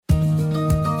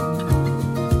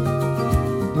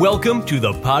Welcome to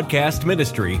the podcast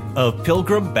ministry of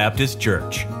Pilgrim Baptist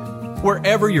Church.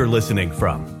 Wherever you're listening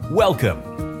from,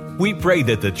 welcome. We pray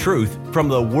that the truth from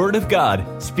the Word of God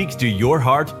speaks to your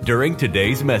heart during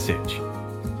today's message.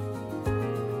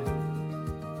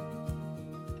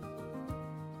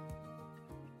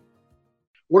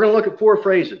 We're going to look at four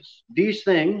phrases: these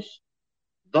things,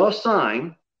 the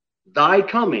sign, thy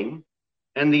coming,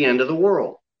 and the end of the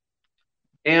world.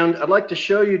 And I'd like to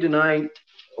show you tonight,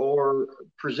 or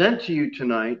present to you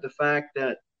tonight, the fact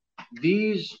that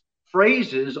these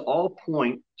phrases all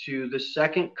point to the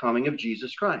second coming of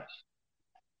Jesus Christ.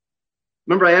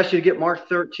 Remember, I asked you to get Mark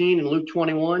 13 and Luke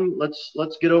 21.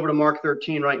 Let's get over to Mark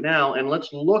 13 right now, and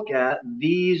let's look at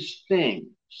these things.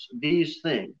 These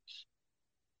things.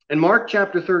 In Mark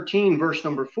chapter 13, verse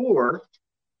number 4,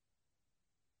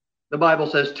 the Bible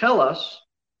says, "Tell us,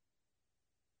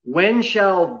 when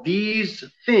shall these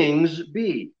things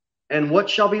be? And what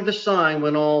shall be the sign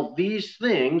when all these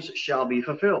things shall be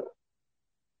fulfilled?"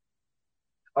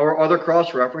 Our other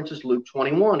cross-reference is Luke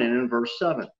 21 and in verse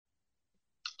 7.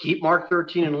 Keep Mark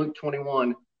 13 and Luke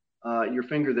 21, your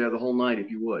finger there the whole night if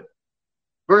you would.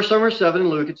 Verse number 7 in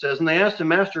Luke, it says, "And they asked him,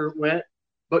 Master,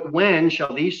 but when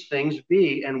shall these things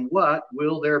be, and what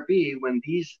will there be when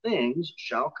these things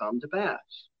shall come to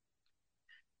pass?"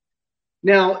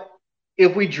 Now,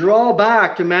 if we draw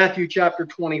back to Matthew chapter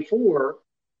 24,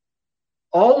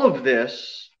 all of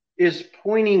this is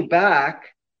pointing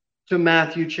back to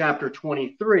Matthew chapter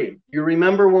 23. You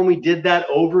remember when we did that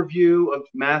overview of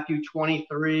Matthew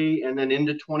 23 and then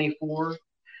into 24?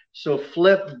 So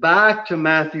flip back to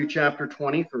Matthew chapter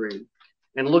 23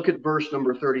 and look at verse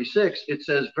number 36. It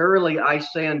says, "Verily I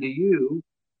say unto you,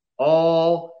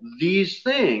 all these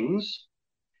things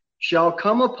shall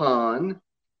come upon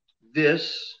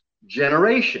this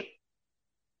generation."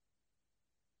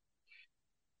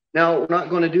 Now, we're not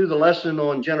going to do the lesson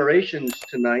on generations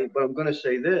tonight, but I'm going to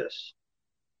say this.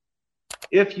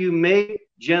 If you make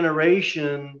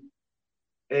generation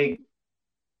a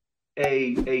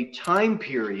time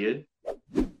period,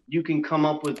 you can come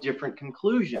up with different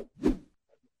conclusions.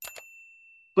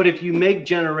 But if you make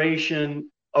generation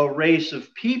a race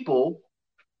of people,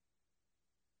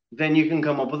 then you can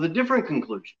come up with a different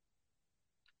conclusion.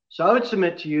 So I would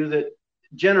submit to you that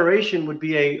generation would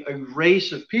be a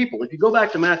race of people. If you go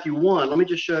back to Matthew 1, let me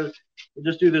just show, we'll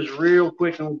just do this real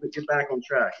quick and we'll get back on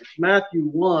track. It's Matthew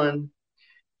 1,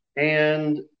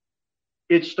 and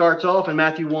it starts off in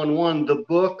Matthew 1:1, the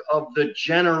book of the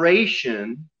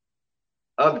generation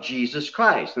of Jesus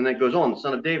Christ. And that goes on, the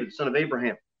son of David, the son of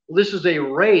Abraham. Well, this is a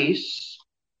race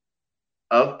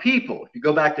of people. If you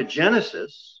go back to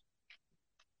Genesis,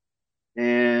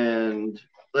 and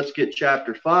let's get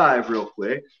chapter 5 real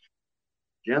quick.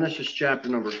 Genesis chapter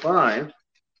number 5.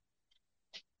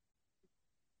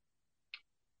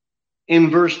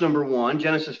 In verse number 1,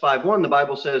 Genesis 5:1, the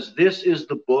Bible says, "This is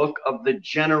the book of the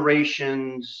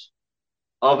generations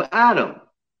of Adam."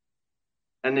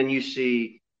 And then you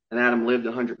see, and Adam lived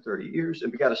 130 years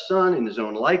and begot a son in his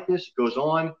own likeness. It goes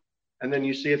on. And then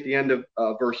you see at the end of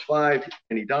verse 5,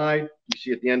 and he died. You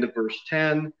see at the end of verse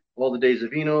 10, all the days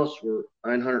of Enos were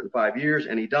 905 years,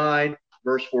 and he died.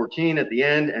 Verse 14 at the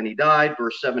end, and he died.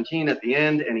 Verse 17 at the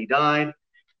end, and he died.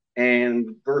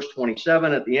 And verse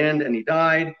 27 at the end, and he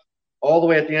died. All the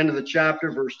way at the end of the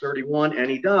chapter, verse 31, and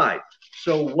he died.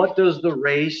 So what does the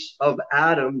race of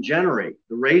Adam generate?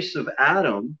 The race of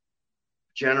Adam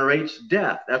generates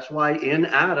death. That's why in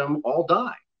Adam all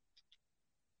die.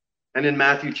 And in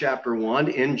Matthew chapter 1,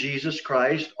 in Jesus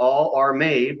Christ, all are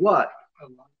made what?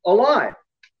 Alive.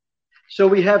 So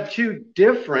we have two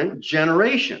different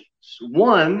generations.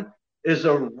 One is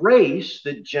a race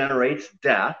that generates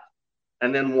death,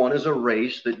 and then one is a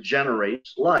race that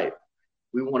generates life.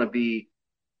 We want to be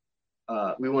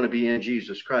in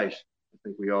Jesus Christ. I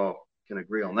think we all can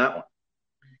agree on that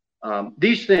one.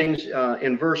 These things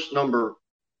in verse number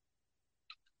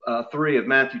 3 of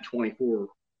Matthew 24,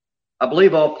 I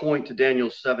believe all point to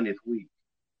Daniel's 70th week.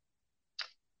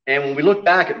 And when we look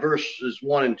back at verses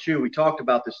 1 and 2, we talked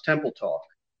about this temple talk.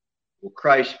 Well,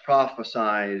 Christ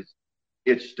prophesied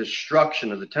its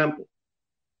destruction of the temple.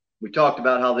 We talked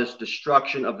about how this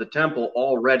destruction of the temple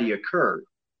already occurred.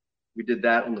 We did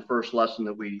that on the first lesson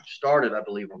that we started, I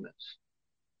believe, on this.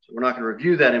 So we're not going to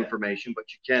review that information, but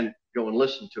you can go and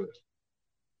listen to it.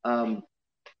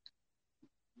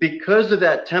 Because of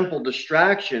that temple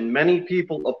distraction, many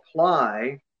people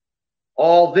apply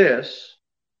all these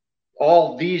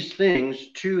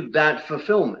things to that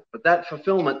fulfillment. But that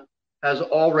fulfillment has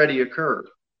already occurred.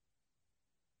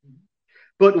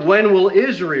 But when will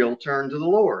Israel turn to the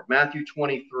Lord? Matthew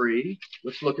 23,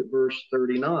 let's look at verse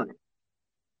 39.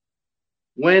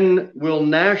 when will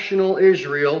national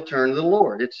Israel turn to the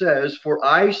Lord? It says, for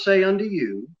I say unto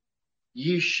you,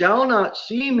 ye shall not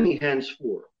see me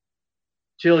henceforth,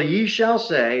 till ye shall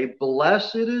say,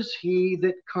 blessed is he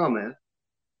that cometh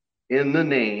in the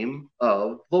name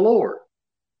of the Lord.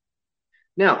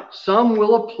 Now, some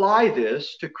will apply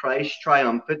this to Christ's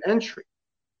triumphant entry.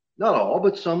 Not all,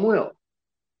 but some will.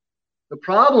 The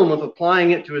problem with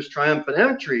applying it to his triumphant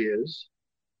entry is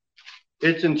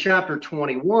it's in chapter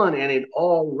 21 and it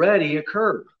already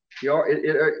occurred.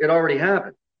 It already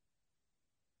happened.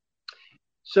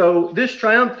 So this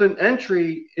triumphant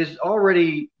entry has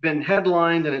already been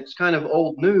headlined and it's kind of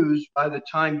old news by the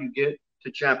time you get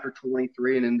to chapter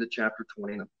 23 and into chapter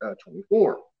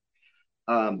 24.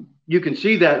 You can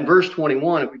see that in verse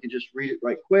 21. If we can just read it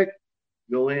right quick,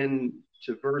 go in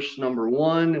to verse number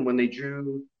 1. And when they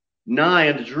drew nigh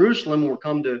unto Jerusalem, were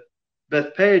come to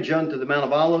Bethphage unto the Mount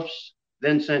of Olives,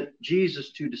 then sent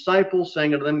Jesus 2 disciples,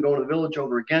 saying unto them, go into the village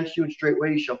over against you, and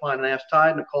straightway you shall find an ass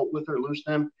tied and a colt with her, loose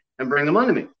them, and bring them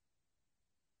unto me.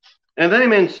 And if any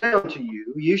man say unto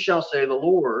you, ye shall say, the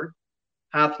Lord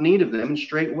hath need of them, and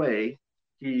straightway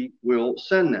he will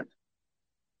send them.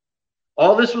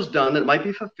 All this was done that it might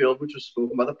be fulfilled, which was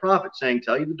spoken by the prophet, saying,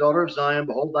 tell you the daughter of Zion,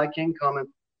 behold, thy king cometh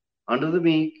unto thee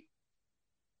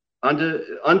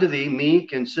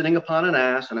meek, and sitting upon an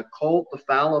ass, and a colt the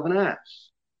foal of an ass.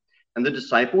 And the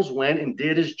disciples went and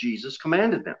did as Jesus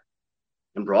commanded them,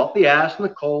 and brought the ass and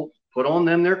the colt, put on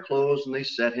them their clothes, and they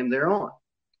set him thereon.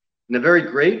 And a very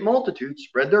great multitude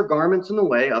spread their garments in the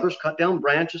way. Others cut down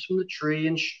branches from the tree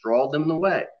and strawed them in the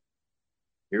way.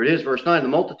 Here it is, verse 9. The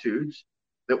multitudes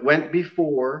that went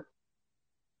before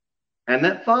and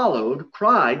that followed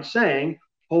cried, saying,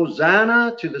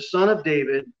 Hosanna to the Son of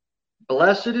David.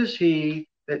 Blessed is he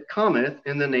that cometh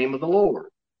in the name of the Lord.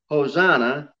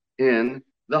 Hosanna in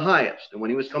the highest. And when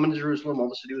he was coming to Jerusalem, all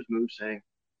the city was moved, saying,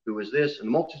 who is this? And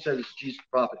the multitude said, this is Jesus the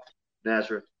prophet,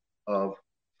 Nazareth of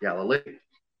Galilee.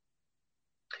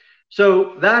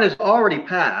 So that is already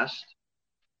passed.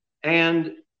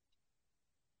 And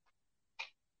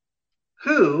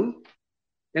who,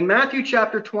 in Matthew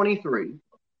chapter 23,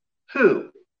 who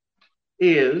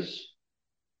is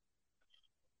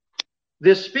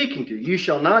this speaking to? You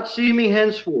shall not see me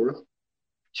henceforth,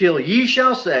 till ye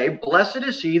shall say, blessed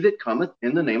is he that cometh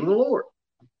in the name of the Lord.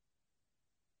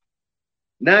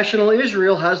 National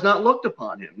Israel has not looked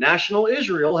upon him. National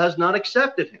Israel has not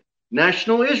accepted him.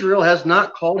 National Israel has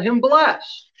not called him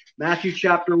blessed. Matthew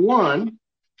chapter 1,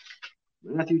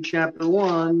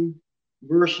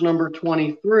 verse number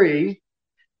 23.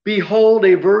 Behold,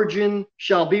 a virgin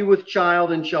shall be with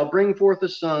child and shall bring forth a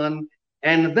son,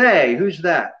 and they, who's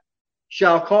that?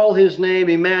 Shall call his name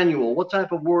Emmanuel. What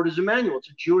type of word is Emmanuel? It's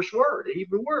a Jewish word, a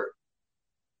Hebrew word.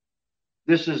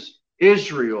 This is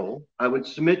Israel, I would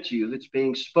submit to you, that's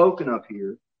being spoken of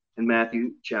here in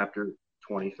Matthew chapter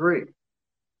 23.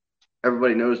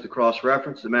 Everybody knows the cross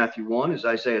reference to Matthew 1 is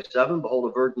Isaiah 7. Behold,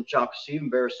 a virgin shall conceive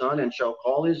and bear a son, and shall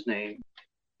call his name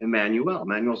Emmanuel.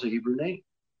 Emmanuel is a Hebrew name.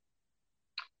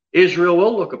 Israel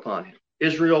will look upon him.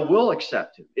 Israel will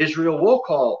accept him. Israel will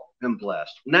call him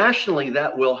blessed. Nationally,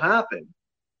 that will happen.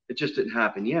 It just didn't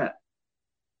happen yet.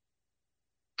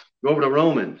 Go over to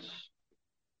Romans.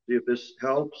 See if this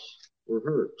helps or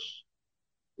hurts.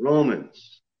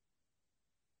 Romans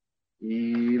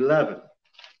 11.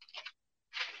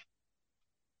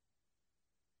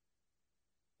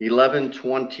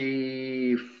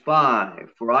 11:25.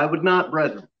 For I would not,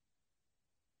 brethren,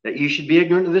 that ye should be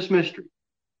ignorant of this mystery,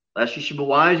 lest ye should be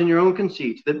wise in your own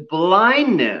conceits, that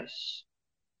blindness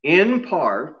in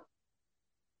part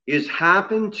is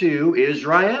happened to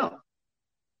Israel,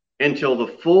 until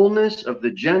the fullness of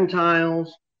the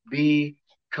Gentiles be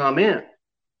come in.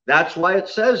 That's why it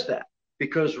says that,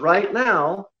 because right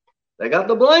now they got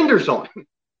the blinders on. You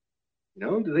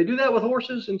know, do they do that with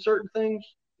horses in certain things?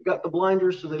 They got the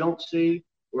blinders so they don't see,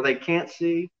 or they can't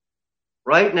see.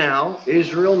 Right now,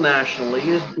 Israel nationally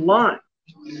is blind.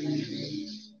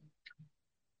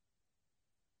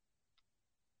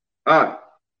 All right.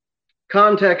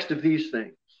 Context of these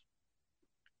things.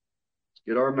 Let's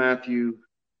get our Matthew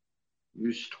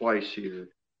used twice here.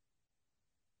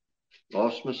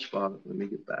 Lost my spot. Let me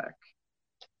get back.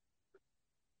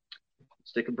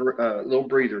 Let's take a little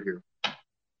breather here.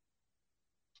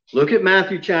 Look at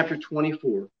Matthew chapter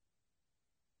 24,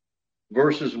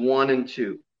 verses 1 and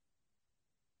 2.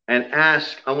 And I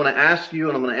want to ask you,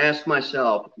 and I'm going to ask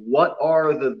myself, what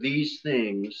are these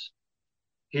things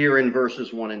here in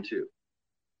verses 1 and 2?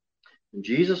 And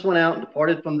Jesus went out and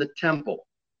departed from the temple,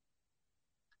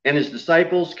 and his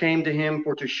disciples came to him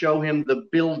for to show him the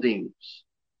buildings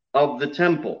of the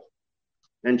temple.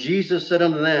 And Jesus said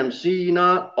unto them, see ye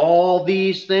not all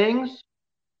these things?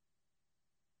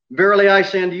 Verily I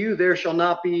say unto you, there shall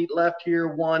not be left here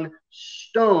one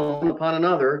stone upon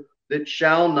another that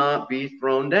shall not be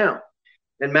thrown down.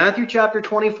 In Matthew chapter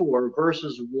 24,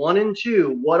 verses 1 and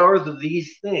 2, what are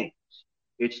these things?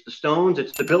 It's the stones,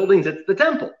 it's the buildings, it's the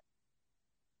temple.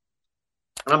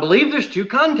 And I believe there's two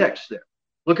contexts there.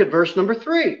 Look at verse number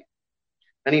 3.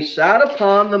 And he sat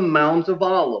upon the Mount of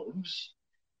Olives.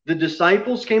 The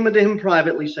disciples came unto him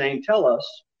privately, saying, tell us,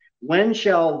 when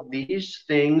shall these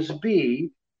things be?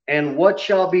 And what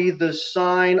shall be the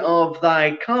sign of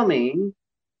thy coming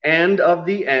and of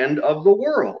the end of the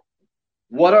world?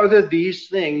 What are these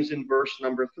things in verse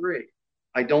number 3?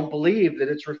 I don't believe that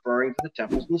it's referring to the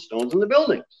temples and the stones and the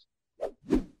buildings.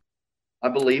 I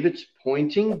believe it's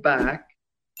pointing back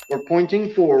or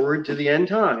pointing forward to the end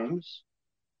times.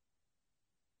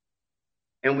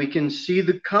 And we can see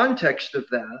the context of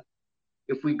that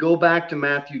if we go back to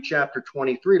Matthew chapter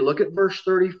 23. Look at verse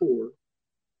 34.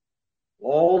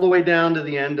 All the way down to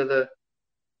the end of the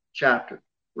chapter.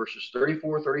 Verses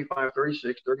 34, 35,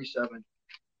 36, 37,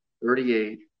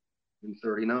 38, and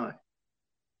 39.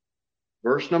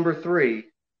 Verse number 3,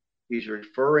 he's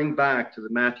referring back to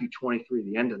the Matthew 23,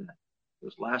 the end of that,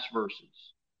 those last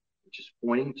verses, which is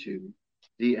pointing to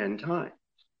the end times.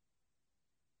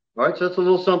 All right, so that's a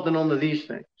little something on these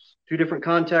things. Two different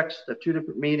contexts, have two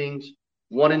different meanings.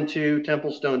 1 and 2,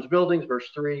 temple, stones, buildings. Verse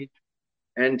 3,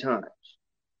 end times.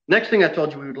 Next thing I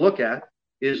told you we would look at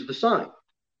is the sign.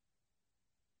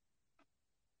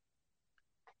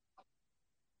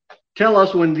 Tell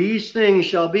us when these things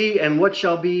shall be and what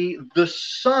shall be the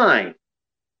sign.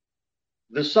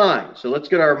 The sign. So let's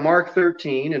get our Mark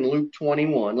 13 and Luke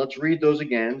 21. Let's read those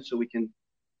again so we can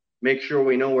make sure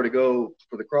we know where to go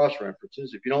for the cross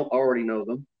references. If you don't already know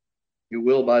them, you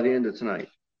will by the end of tonight.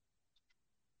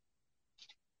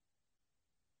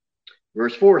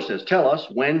 Verse 4 says, tell us,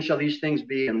 when shall these things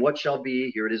be and what shall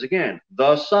be? Here it is again.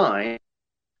 The sign,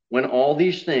 when all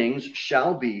these things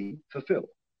shall be fulfilled.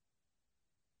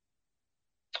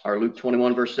 Our Luke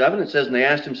 21 verse 7, it says, and they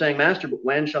asked him, saying, Master, but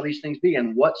when shall these things be?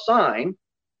 And what sign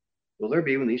will there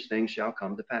be when these things shall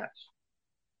come to pass?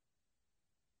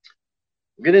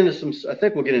 We'll get into some, I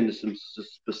think we'll get into some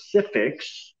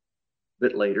specifics a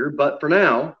bit later, but for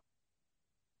now,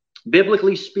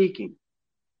 biblically speaking,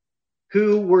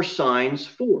 who were signs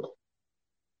for?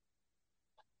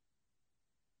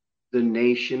 The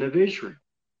nation of Israel.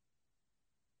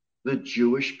 The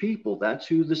Jewish people. That's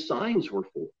who the signs were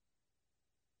for.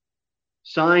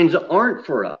 Signs aren't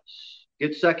for us.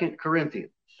 Get 2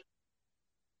 Corinthians.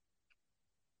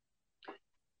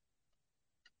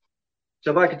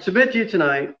 So if I could submit to you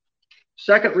tonight,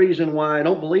 second reason why I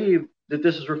don't believe that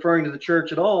this is referring to the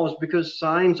church at all is because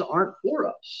signs aren't for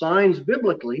us. Signs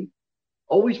biblically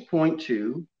always point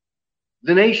to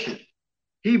the nation.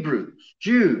 Hebrews,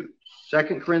 Jews,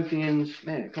 2 Corinthians,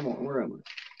 man, come on, where am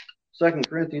I? 2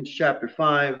 Corinthians chapter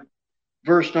 5,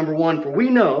 verse number 1. For we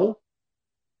know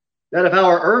that if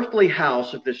our earthly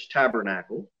house of this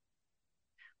tabernacle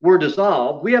were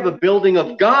dissolved, we have a building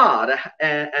of God,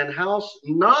 and house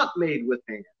not made with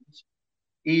hands,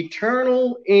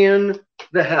 eternal in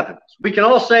the heavens. We can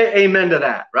all say amen to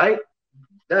that, right?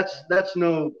 That's a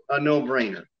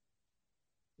no-brainer.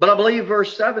 But I believe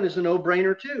verse 7 is a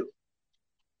no-brainer too.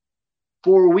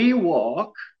 For we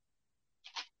walk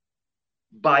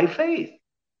by faith,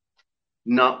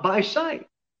 not by sight.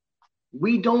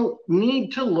 We don't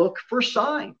need to look for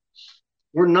signs.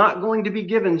 We're not going to be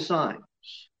given signs.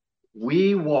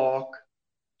 We walk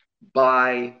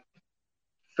by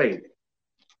faith.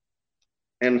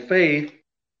 And faith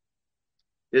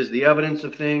is the evidence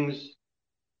of things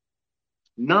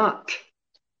not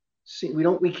seen.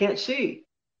 We can't see.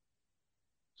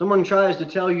 Someone tries to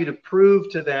tell you to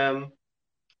prove to them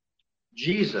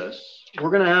Jesus,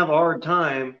 we're going to have a hard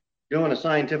time doing a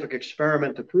scientific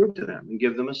experiment to prove to them and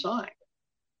give them a sign.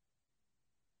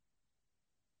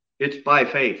 It's by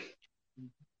faith.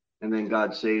 And then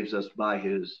God saves us by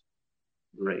his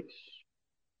grace.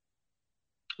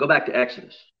 Go back to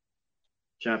Exodus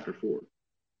chapter 4. All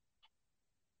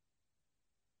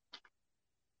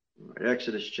right,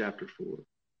 Exodus chapter 4.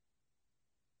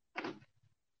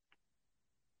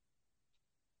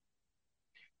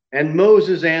 And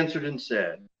Moses answered and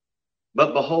said,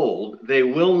 but behold, they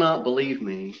will not believe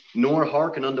me, nor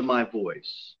hearken unto my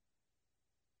voice.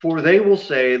 For they will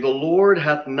say, the Lord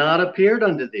hath not appeared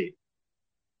unto thee.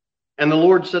 And the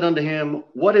Lord said unto him,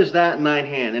 what is that in thine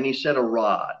hand? And he said, a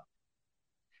rod.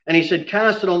 And he said,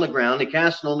 cast it on the ground. He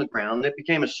cast it on the ground, and it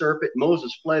became a serpent.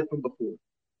 Moses fled from before.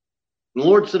 And the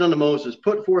Lord said unto Moses,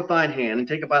 put forth thine hand and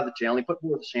take it by the tail. And he put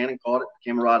forth his hand and caught it,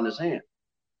 became a rod in his hand,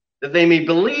 that they may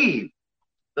believe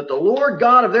that the Lord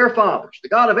God of their fathers, the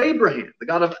God of Abraham, the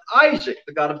God of Isaac,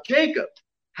 the God of Jacob,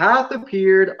 hath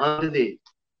appeared unto thee.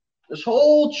 This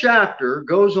whole chapter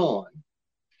goes on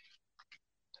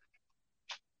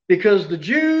because the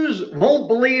Jews won't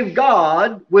believe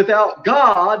God without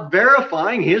God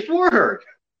verifying his word.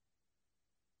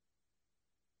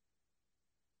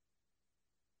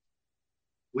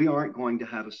 We aren't going to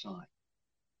have a sign.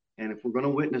 And if we're going to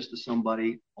witness to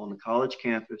somebody on the college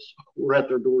campus or at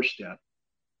their doorstep,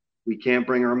 we can't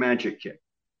bring our magic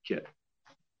kit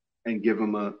and give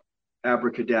them a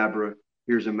abracadabra,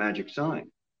 here's a magic sign.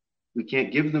 We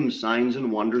can't give them signs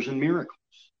and wonders and miracles.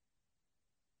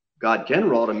 God can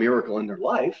wrought a miracle in their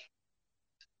life,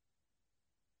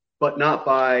 but not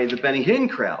by the Benny Hinn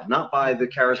crowd, not by the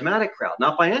charismatic crowd,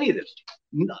 not by any of this.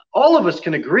 All of us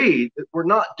can agree that we're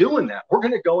not doing that. We're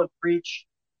going to go and preach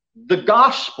the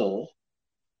gospel,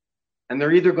 and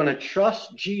they're either going to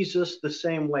trust Jesus the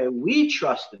same way we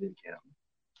trusted in him,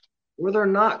 or they're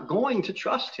not going to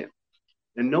trust him.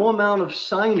 And no amount of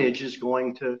signage is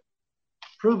going to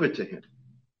prove it to him.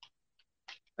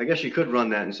 I guess you could run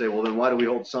that and say, well, then why do we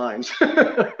hold signs?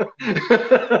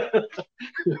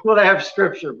 Well, I have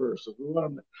scripture verses. We want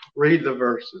them to read the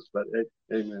verses, but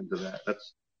amen to that.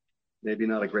 That's maybe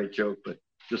not a great joke, but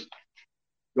just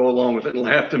go along with it and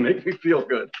laugh to make me feel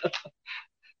good.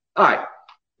 All right,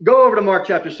 go over to Mark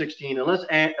chapter 16 and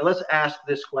let's ask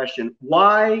this question.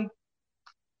 Why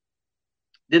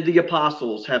did the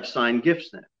apostles have signed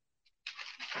gifts then?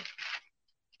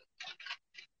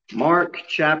 Mark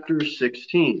chapter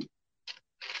 16,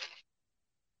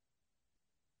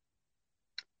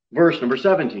 verse number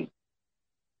 17.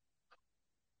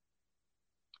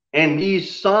 And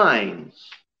these signs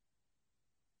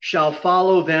shall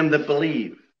follow them that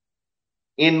believe.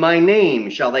 In my name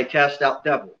shall they cast out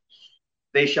devils.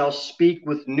 They shall speak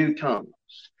with new tongues.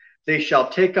 They shall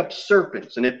take up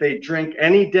serpents, and if they drink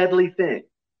any deadly thing,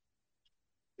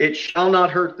 it shall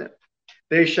not hurt them.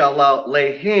 They shall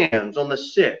lay hands on the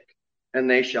sick, and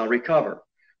they shall recover.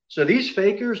 So these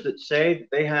fakers that say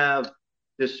they have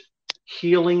this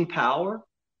healing power,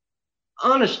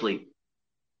 honestly,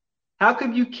 how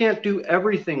come you can't do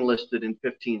everything listed in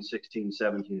 15, 16,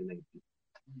 17, and 18?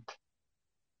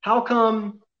 How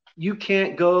come you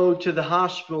can't go to the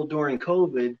hospital during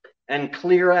COVID and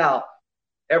clear out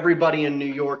everybody in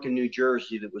New York and New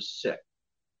Jersey that was sick?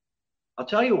 I'll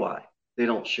tell you why they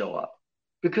don't show up.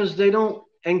 Because they don't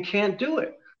and can't do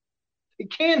it. They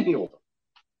can't heal them.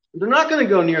 They're not going to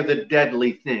go near the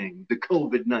deadly thing, the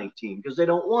COVID-19, because they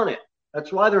don't want it.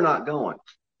 That's why they're not going.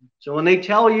 So when they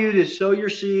tell you to sow your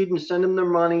seed and send them their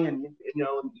money and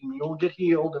you'll get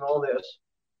healed and all this,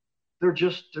 they're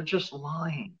just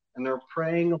lying, and they're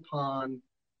preying upon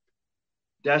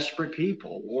desperate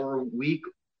people or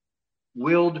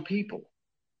weak-willed people.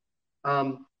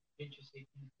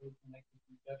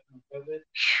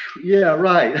 Yeah,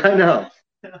 right. I know.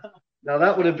 Now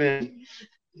that would have been,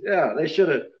 yeah. They should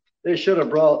have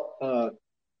brought, the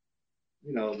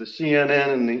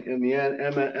CNN and the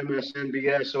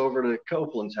MSNBS over to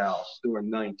Copeland's house during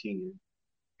 19.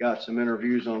 Got some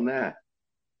interviews on that.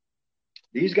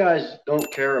 These guys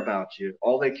don't care about you.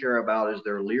 All they care about is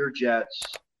their Lear jets,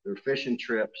 their fishing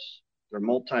trips, their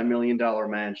multi-million-dollar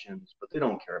mansions, but they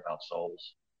don't care about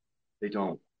souls. They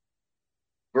don't.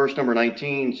 Verse number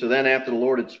 19, so then after the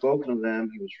Lord had spoken to them,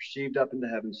 he was received up into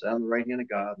heaven, sat on the right hand of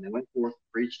God, and they went forth,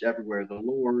 preached everywhere, the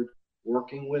Lord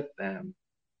working with them.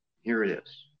 Here it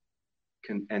is.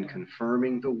 And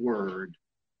confirming the word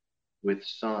with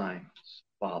signs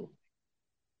following.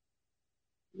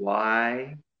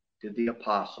 Why did the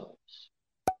apostles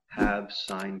have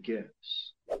sign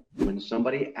gifts? When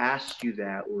somebody asks you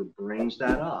that or brings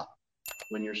that up,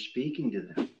 when you're speaking to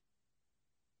them,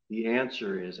 the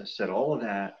answer is, I said all of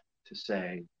that to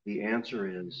say, the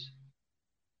answer is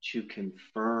to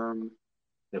confirm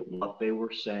that what they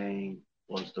were saying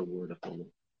was the word of the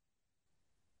Lord.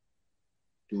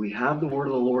 Do we have the word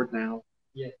of the Lord now?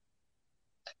 Yes.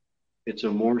 It's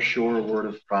a more sure word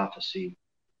of prophecy.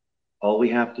 All we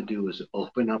have to do is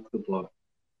open up the book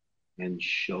and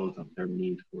show them their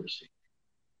need for a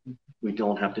Savior. We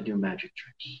don't have to do magic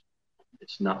tricks.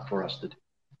 It's not for us to do.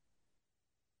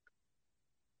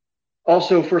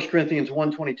 Also, 1 Corinthians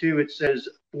 1:22, it says,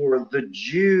 for the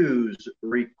Jews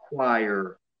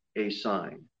require a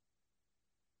sign.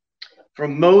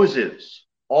 From Moses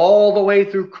all the way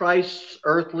through Christ's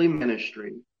earthly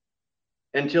ministry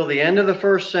until the end of the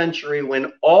first century,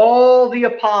 when all the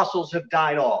apostles have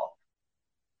died off.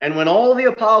 And when all the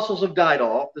apostles have died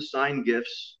off, the sign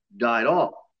gifts died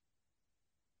off.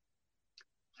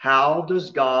 How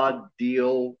does God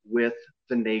deal with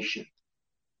the nation?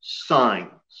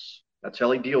 Signs. That's how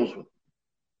he deals with them.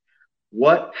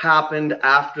 What happened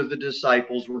after the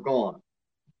disciples were gone?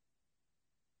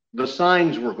 The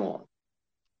signs were gone.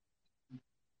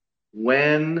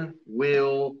 When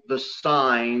will the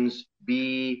signs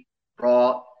be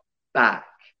brought back?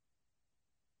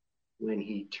 When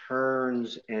he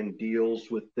turns and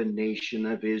deals with the nation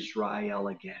of Israel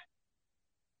again.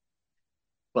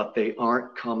 But they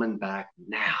aren't coming back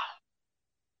now.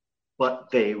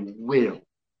 But they will.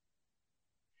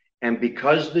 And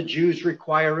because the Jews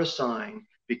require a sign,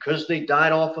 because they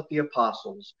died off with the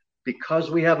apostles, because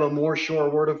we have a more sure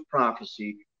word of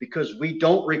prophecy, because we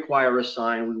don't require a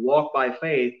sign, we walk by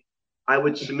faith, I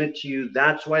would submit to you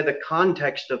that's why the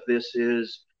context of this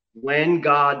is when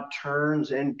God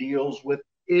turns and deals with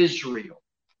Israel.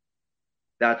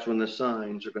 That's when the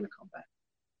signs are going to come back.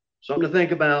 Something to think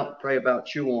about, pray about,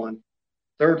 chew on.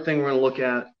 Third thing we're going to look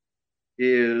at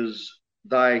is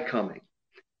thy coming.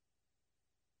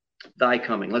 Thy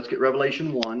coming. Let's get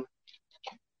Revelation 1.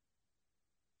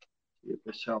 See if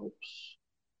this helps.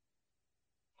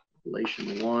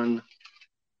 Revelation 1.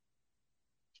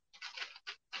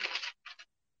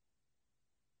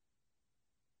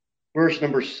 Verse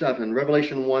number 7.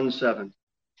 Revelation 1:7.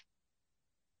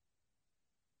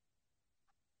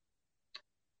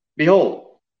 Behold,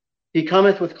 he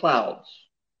cometh with clouds,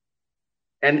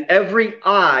 and every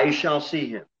eye shall see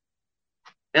him,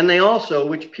 and they also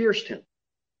which pierced him,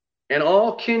 and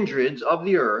all kindreds of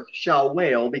the earth shall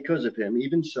wail because of him,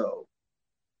 even so.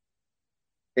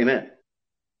 Amen.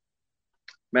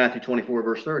 Matthew 24,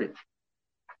 verse 30.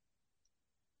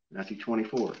 Matthew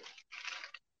 24.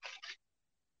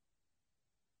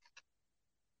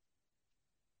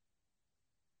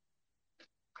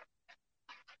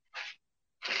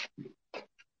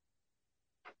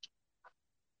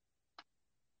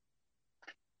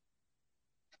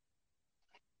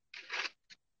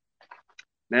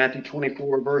 Matthew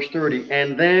 24, verse 30.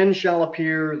 And then shall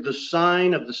appear the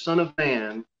sign of the Son of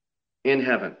Man in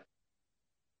heaven.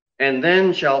 And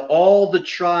then shall all the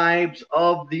tribes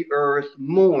of the earth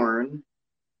mourn,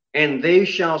 and they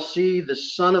shall see the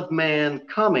Son of Man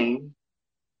coming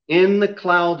in the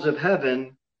clouds of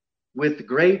heaven with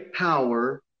great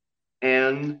power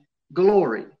and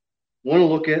glory. Want to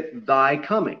look at thy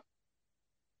coming.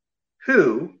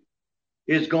 Who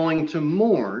is going to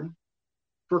mourn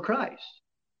for Christ?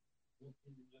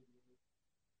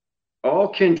 All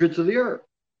kindreds of the earth.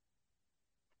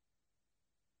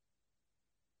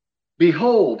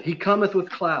 Behold, he cometh with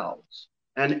clouds,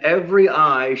 and every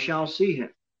eye shall see him.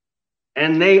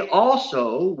 And they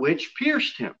also which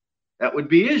pierced him. That would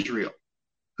be Israel.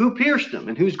 Who pierced him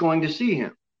and who's going to see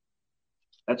him?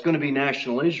 That's going to be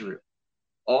national Israel.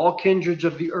 All kindreds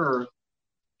of the earth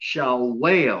shall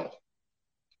wail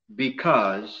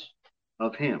because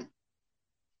of him.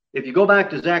 If you go back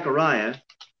to Zechariah,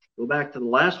 go back to the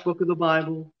last book of the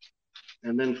Bible,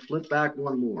 and then flip back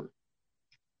one more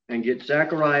and get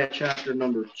Zechariah chapter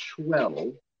number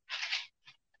 12.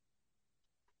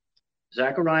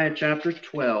 Zechariah chapter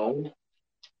 12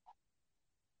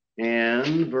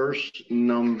 and verse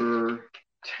number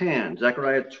 10.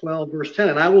 Zechariah 12, verse 10.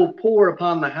 And I will pour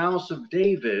upon the house of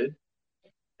David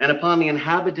and upon the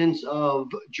inhabitants of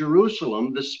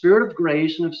Jerusalem the spirit of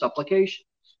grace and of supplications.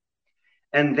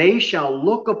 And they shall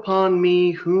look upon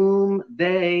me whom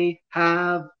they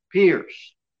have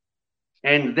pierced,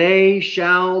 and they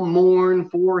shall mourn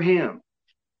for him,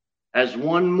 as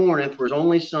one mourneth for his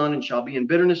only son, and shall be in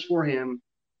bitterness for him,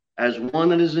 as one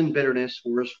that is in bitterness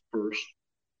for his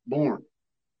firstborn.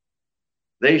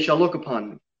 They shall look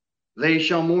upon me. They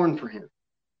shall mourn for him.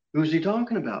 Who's he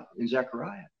talking about in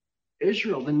Zechariah?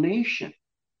 Israel, the nation.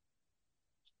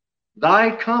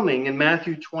 Thy coming in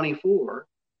Matthew 24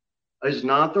 is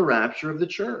not the rapture of the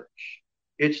church.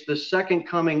 It's the second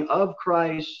coming of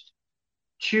Christ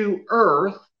to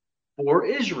earth for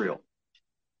Israel.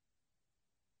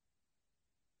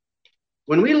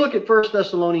 When we look at 1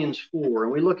 Thessalonians 4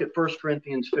 and we look at 1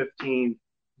 Corinthians 15,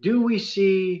 do we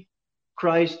see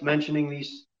Christ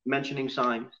mentioning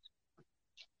signs?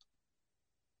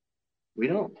 We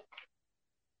don't.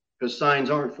 Because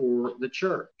signs aren't for the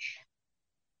church.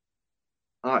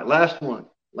 All right, last one.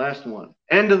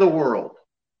 End of the world.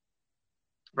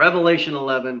 Revelation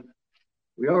 11.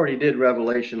 We already did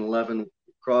Revelation 11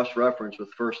 cross-reference with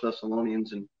 1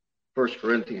 Thessalonians and 1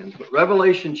 Corinthians. But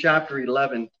Revelation chapter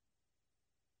 11.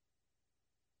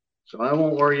 So I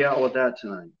won't worry you out with that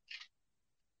tonight.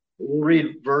 We'll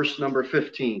read verse number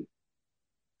 15.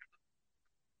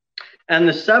 And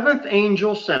the seventh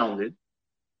angel sounded,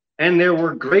 and there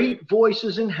were great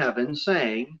voices in heaven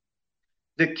saying,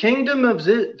 The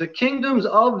kingdoms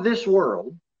of this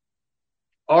world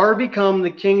are become the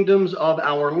kingdoms of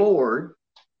our Lord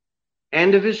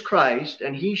and of his Christ,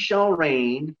 and he shall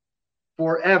reign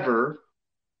forever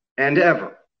and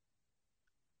ever.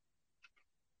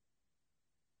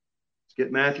 Let's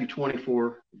get Matthew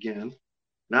 24 again.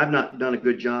 And I've not done a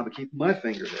good job of keeping my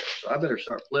finger there, so I better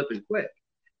start flipping quick.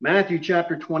 Matthew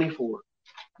chapter 24,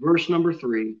 verse number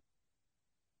 3.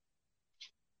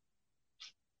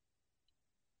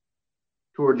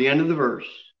 Toward the end of the verse.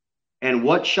 And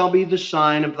what shall be the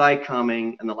sign of thy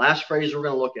coming? And the last phrase we're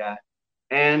going to look at,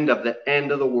 and of the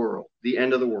end of the world. The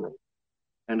end of the world.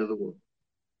 End of the world.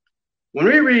 When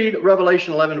we read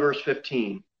Revelation 11, verse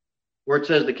 15, where it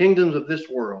says the kingdoms of this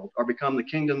world are become the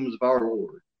kingdoms of our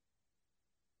Lord,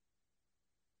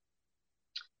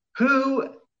 who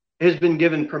has been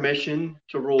given permission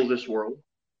to rule this world?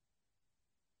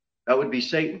 That would be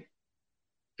Satan.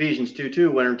 Ephesians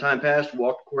 2:2, when in time past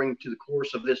walked according to the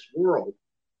course of this world,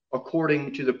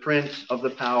 according to the prince of the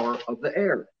power of the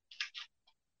air.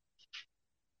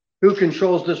 Who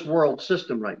controls this world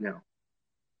system right now?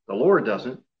 The Lord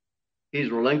doesn't. He's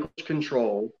relinquished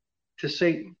control to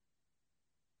Satan.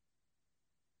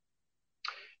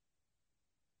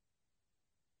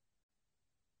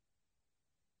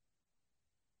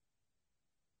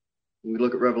 When we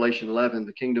look at Revelation 11,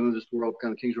 the kingdom of this world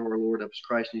become the kingdom of our Lord, of his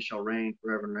Christ, and he shall reign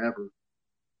forever and ever.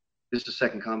 This is the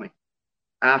second coming.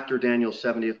 After Daniel's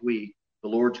 70th week, the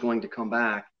Lord's going to come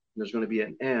back, and there's going to be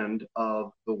an end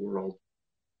of the world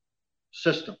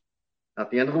system. Not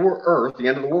the end of the earth, the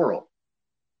end of the world.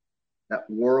 That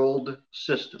world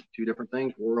system. Two different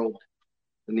things, world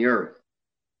and the earth.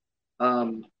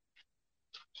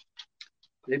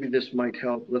 Maybe this might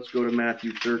help. Let's go to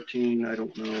Matthew 13. I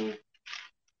don't know.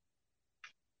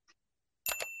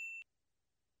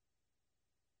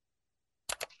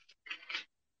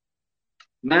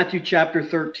 Matthew chapter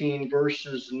 13,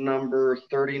 verses number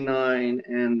 39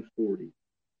 and 40.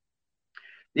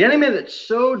 The enemy that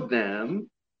sowed them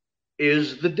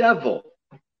is the devil.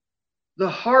 The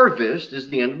harvest is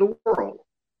the end of the world.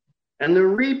 And the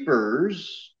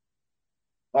reapers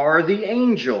are the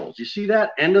angels. You see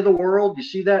that? End of the world. You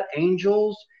see that?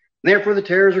 Angels. Therefore the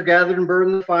tares are gathered and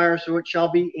burned in the fire, so shall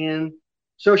it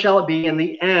be in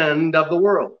the end of the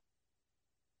world.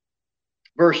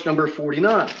 Verse number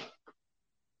 49.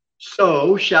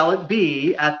 So shall it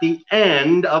be at the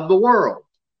end of the world.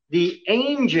 The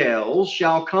angels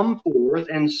shall come forth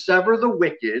and sever the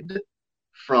wicked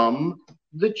from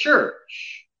the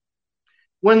church.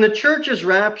 When the church is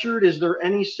raptured, is there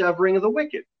any severing of the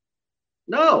wicked?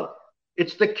 No.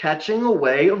 It's the catching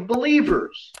away of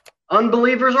believers.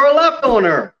 Unbelievers are left on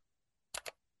earth.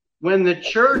 When the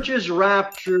church is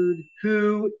raptured,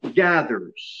 who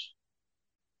gathers?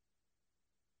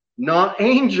 Not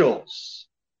angels.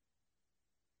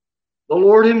 The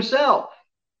Lord himself.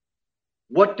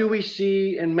 What do we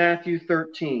see in Matthew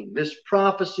 13? This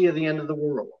prophecy of the end of the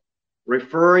world,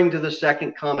 referring to the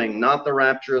second coming, not the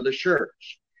rapture of the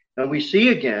church. And we see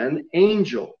again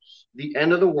angels, the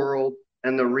end of the world,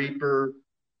 and the reapers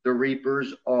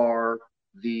are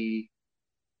the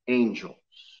angels.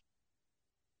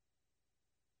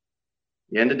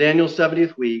 The end of Daniel's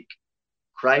 70th week,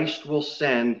 Christ will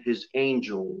send his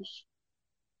angels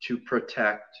to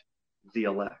protect the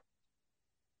elect.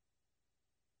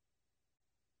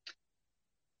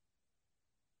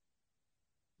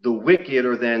 The wicked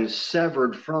are then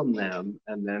severed from them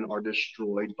and then are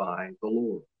destroyed by the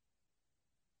Lord.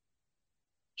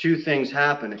 Two things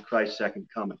happen at Christ's second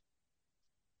coming.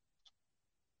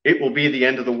 It will be the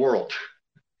end of the world,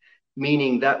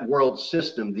 meaning that world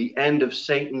system, the end of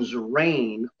Satan's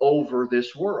reign over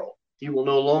this world. He will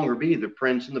no longer be the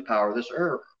prince and the power of this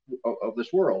earth, of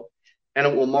this world, and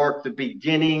it will mark the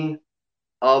beginning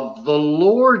of the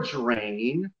Lord's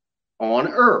reign on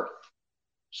earth.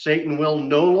 Satan will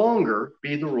no longer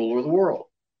be the ruler of the world.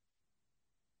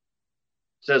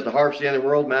 It says the harvest of the end of the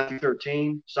world, Matthew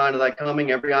 13, sign of thy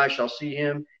coming, every eye shall see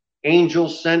him.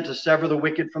 Angels sent to sever the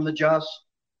wicked from the just.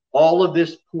 All of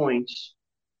this points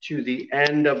to the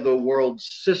end of the world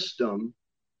system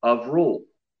of rule.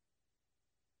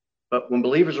 But when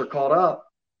believers are caught up,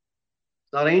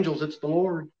 it's not angels, it's the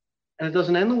Lord. And it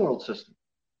doesn't end the world system.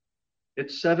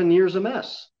 It's 7 years of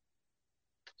mess.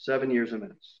 7 years of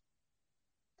mess.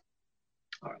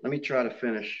 All right, let me try to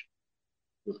finish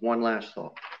with one last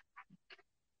thought.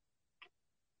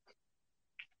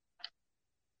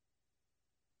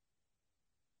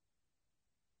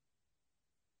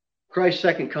 Christ's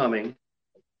second coming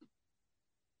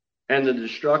and the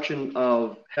destruction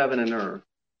of heaven and earth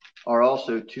are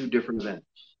also two different events.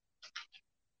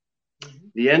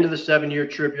 The end of the 7-year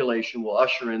tribulation will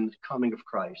usher in the coming of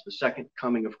Christ, the second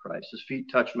coming of Christ. His feet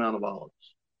touch Mount of Olives.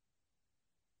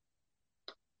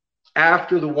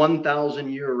 After the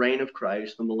 1,000-year reign of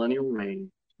Christ, the millennial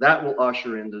reign, that will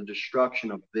usher in the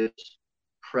destruction of this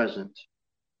present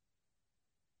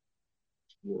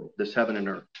world, this heaven and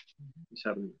earth. This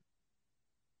heaven and earth.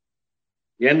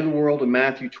 The end of the world in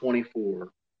Matthew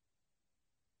 24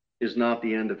 is not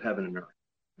the end of heaven and earth.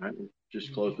 Right? We'll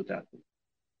just close with that.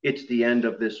 It's the end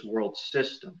of this world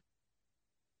system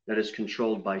that is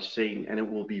controlled by Satan, and it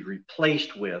will be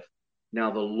replaced with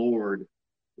now the Lord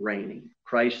reigning,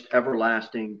 Christ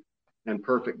everlasting and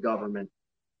perfect government,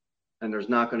 and there's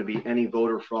not going to be any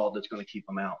voter fraud that's going to keep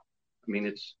him out. I mean,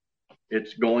 it's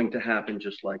going to happen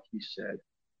just like he said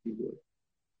he would.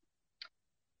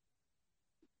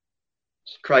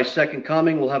 Christ's second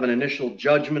coming will have an initial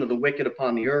judgment of the wicked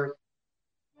upon the earth,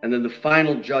 and then the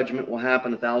final judgment will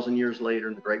happen 1,000 years later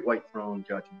in the great white throne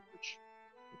judgment, which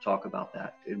we'll talk about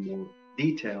that in more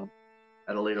detail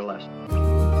at a later lesson.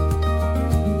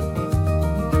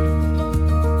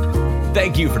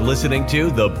 Thank you for listening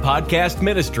to the podcast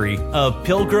ministry of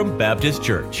Pilgrim Baptist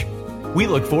Church. We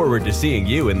look forward to seeing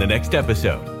you in the next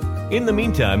episode. In the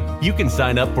meantime, you can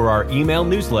sign up for our email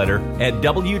newsletter at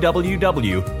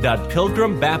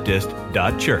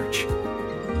www.pilgrimbaptist.church.